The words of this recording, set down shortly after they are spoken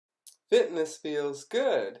Fitness feels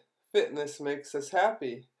good. Fitness makes us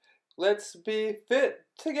happy. Let's be fit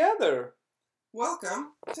together.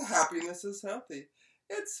 Welcome to Happiness is Healthy.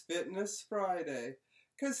 It's Fitness Friday.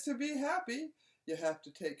 'Cause to be happy, you have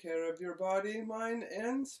to take care of your body, mind,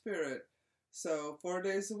 and spirit. So 4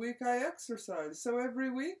 days a week I exercise. So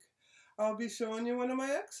every week I'll be showing you one of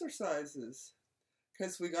my exercises.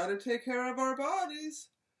 'Cause we got to take care of our bodies.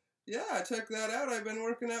 Yeah, check that out. I've been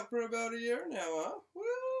working out for about a year now, huh? Woo!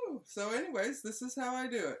 So anyways, this is how I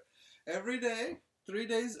do it. Every day,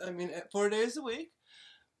 4 days a week.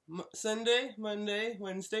 Sunday, Monday,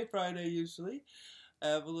 Wednesday, Friday usually. I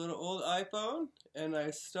have a little old iPhone and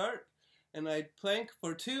I start and I plank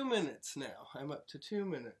for 2 minutes now. I'm up to 2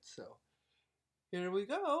 minutes, so here we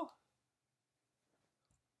go.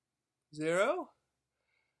 0.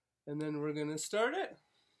 And then we're going to start it.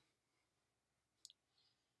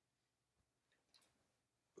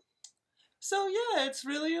 So yeah, it's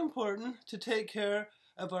really important to take care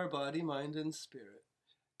of our body, mind, and spirit.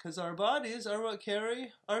 Because our bodies are what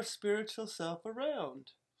carry our spiritual self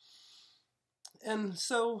around. And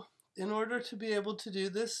so, in order to be able to do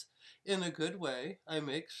this in a good way, I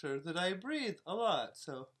make sure that I breathe a lot.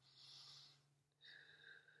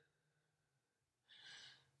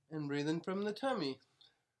 And breathing from the tummy.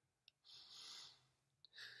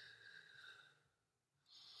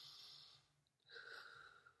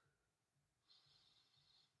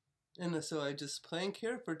 And so I just plank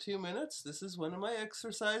here for 2 minutes. This is one of my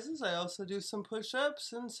exercises. I also do some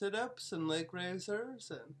push-ups and sit-ups and leg raisers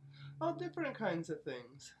and all different kinds of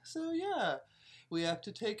things. So yeah, we have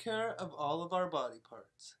to take care of all of our body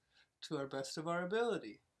parts to our best of our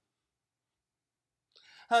ability.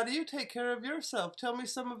 How do you take care of yourself? Tell me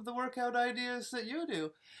some of the workout ideas that you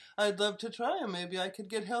do. I'd love to try them. Maybe I could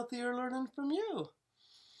get healthier learning from you.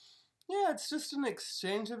 Yeah, it's just an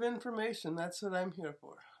exchange of information. That's what I'm here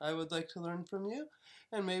for. I would like to learn from you,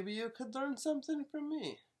 and maybe you could learn something from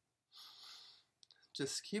me.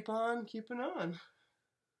 Just keep on keeping on.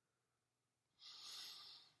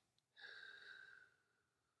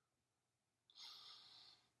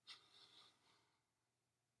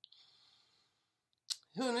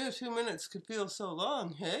 Who knew 2 minutes could feel so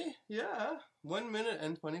long, hey? Yeah, 1 minute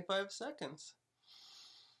and 25 seconds.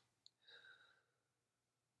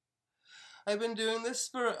 I've been doing this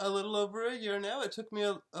for a little over a year now. It took me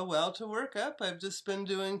a while to work up. I've just been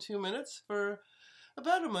doing 2 minutes for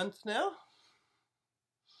about a month now.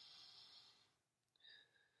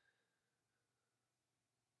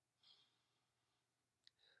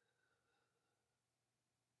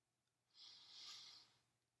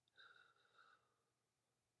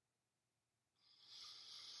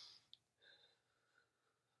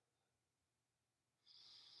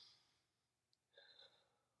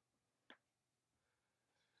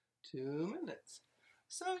 Two minutes.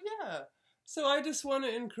 So yeah. So I just want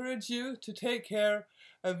to encourage you to take care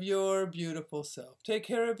of your beautiful self. Take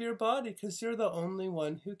care of your body because you're the only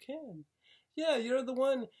one who can. Yeah, you're the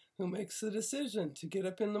one who makes the decision to get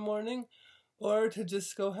up in the morning or to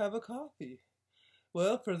just go have a coffee.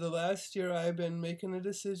 Well, for the last year I've been making a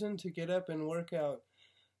decision to get up and work out.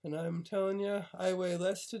 And I'm telling you, I weigh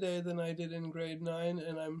less today than I did in grade 9,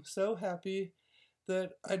 and I'm so happy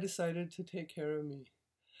that I decided to take care of me.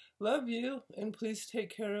 Love you, and please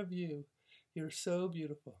take care of you. You're so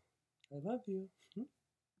beautiful. I love you.